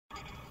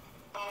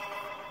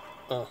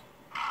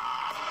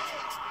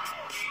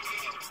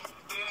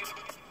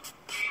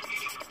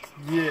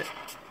Yeah.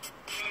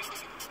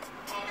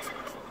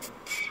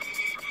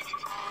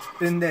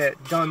 Been there,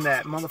 done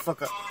that,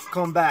 motherfucker.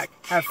 Come back,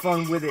 have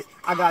fun with it.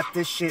 I got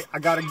this shit, I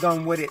got a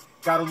gun with it.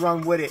 Gotta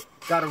run with it,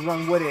 gotta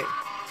run with it.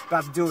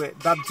 About to do it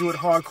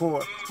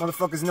hardcore.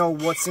 Motherfuckers know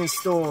what's in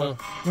store.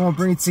 Gonna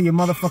bring it to your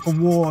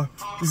motherfucking war.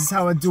 This is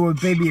how I do it,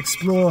 baby,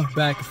 explore.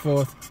 Back and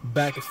forth,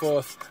 back and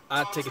forth.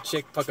 I take a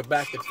chick, fuck her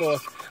back and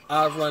forth.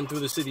 I run through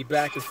the city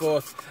back and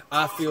forth.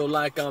 I feel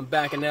like I'm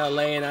back in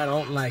LA and I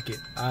don't like it.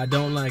 I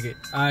don't like it.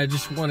 I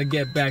just want to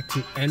get back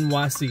to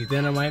NYC.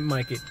 Then I might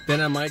mic it.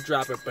 Then I might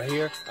drop it. But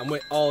here, I'm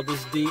with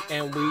Aldous D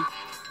and we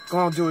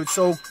gonna do it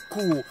so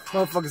cool.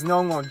 Motherfuckers know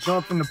I'm gonna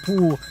jump in the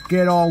pool.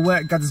 Get all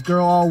wet, got this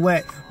girl all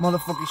wet.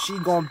 Motherfucker, she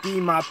gonna be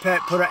my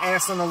pet. Put her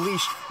ass on a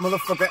leash.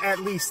 Motherfucker, at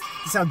least.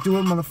 This how I do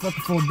it,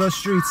 motherfucker, for the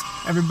streets.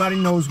 Everybody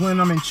knows when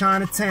I'm in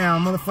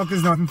Chinatown.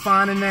 Motherfuckers nothing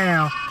finer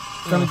now.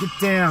 Gonna get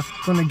down,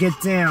 gonna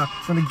get down.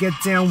 Gonna get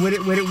down with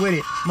it, with it, with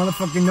it.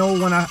 Motherfucker know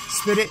when I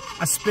spit it,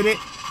 I spit it.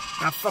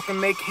 I fucking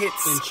make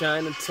hits. In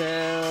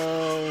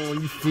Chinatown,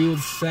 when you feel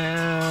the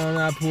sound,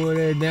 I put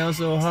it down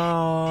so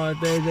hard,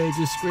 they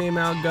just scream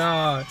out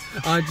God.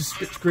 I just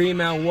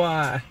scream out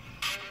why.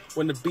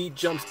 When the beat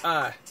jumps,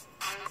 I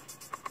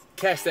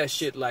catch that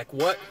shit like,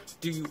 what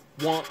do you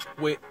want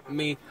with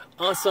me?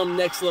 On some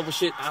next level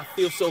shit, I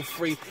feel so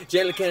free.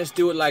 Lucanus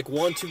do it like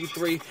 1, 2,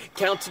 3.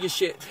 Count to your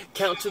shit,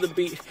 count to the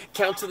beat,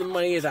 count to the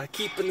money as I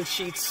keep in the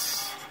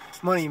sheets.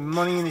 Money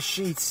in the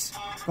sheets.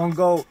 Gonna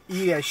go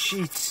eat at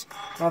sheets.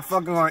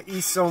 Motherfucker gonna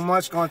eat so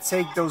much, gonna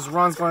take those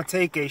runs, gonna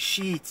take a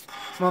sheet.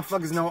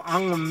 Motherfuckers know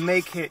I'm gonna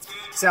make hits.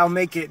 Say I'll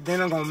make it,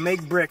 then I'm gonna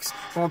make bricks.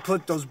 Gonna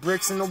put those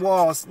bricks in the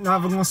walls.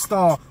 Never gonna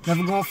stall,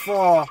 never gonna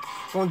fall.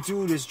 Gonna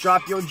do this,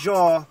 drop your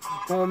jaw.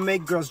 Gonna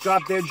make girls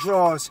drop their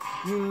drawers.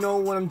 You know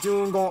what I'm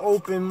doing, gonna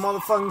open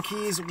motherfucking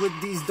keys with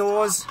these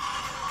doors.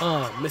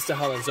 Mr.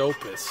 Holland's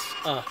Opus.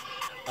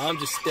 I'm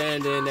just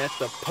standing at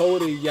the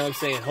podium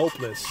saying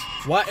hopeless.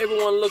 Why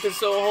everyone looking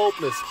so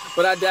hopeless?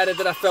 But I doubted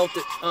that I felt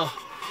it.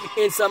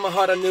 Inside my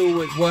heart I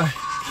knew it.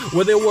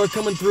 What they were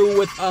coming through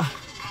with us.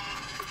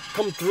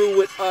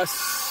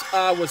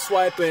 I was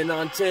swiping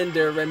on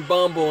Tinder and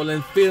Bumble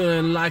and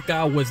feeling like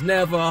I was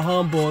never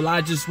humble.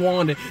 I just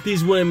wanted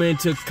these women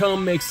to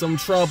come make some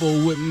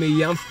trouble with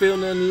me. I'm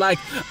feeling like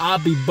I'll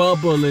be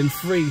bubbling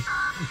free,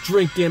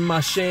 drinking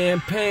my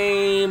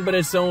champagne, but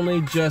it's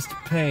only just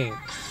pain.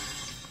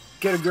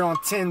 Get a girl on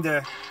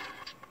Tinder,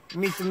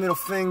 meet the middle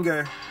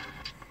finger.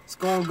 It's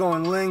gonna go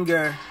and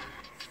linger.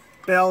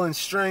 Bell and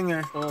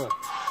stringer,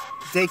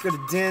 take her to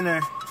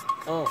dinner.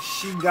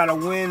 She got a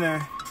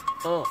winner,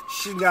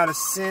 she got a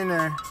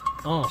sinner.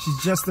 She's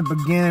just a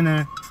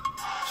beginner.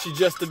 She's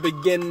just a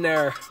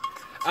beginner.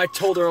 I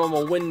told her I'm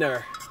a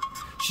winner.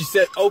 She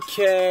said,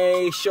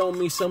 okay, show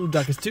me some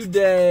ducats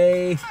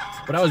today.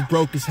 But I was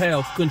broke as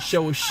hell, couldn't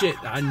show a shit.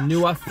 I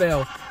knew I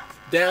fell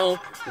down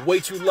way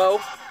too low.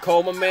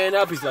 Called my man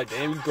up, he's like,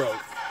 damn, you broke.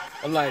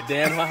 I'm like,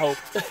 damn, I hope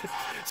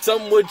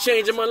something would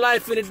change in my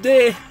life, and it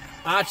did.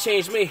 I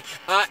changed me,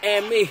 I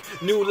am me.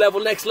 New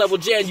level, next level,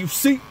 Jan, you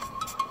see?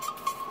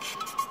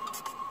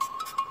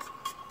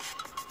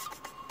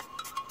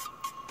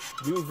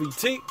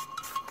 UVT.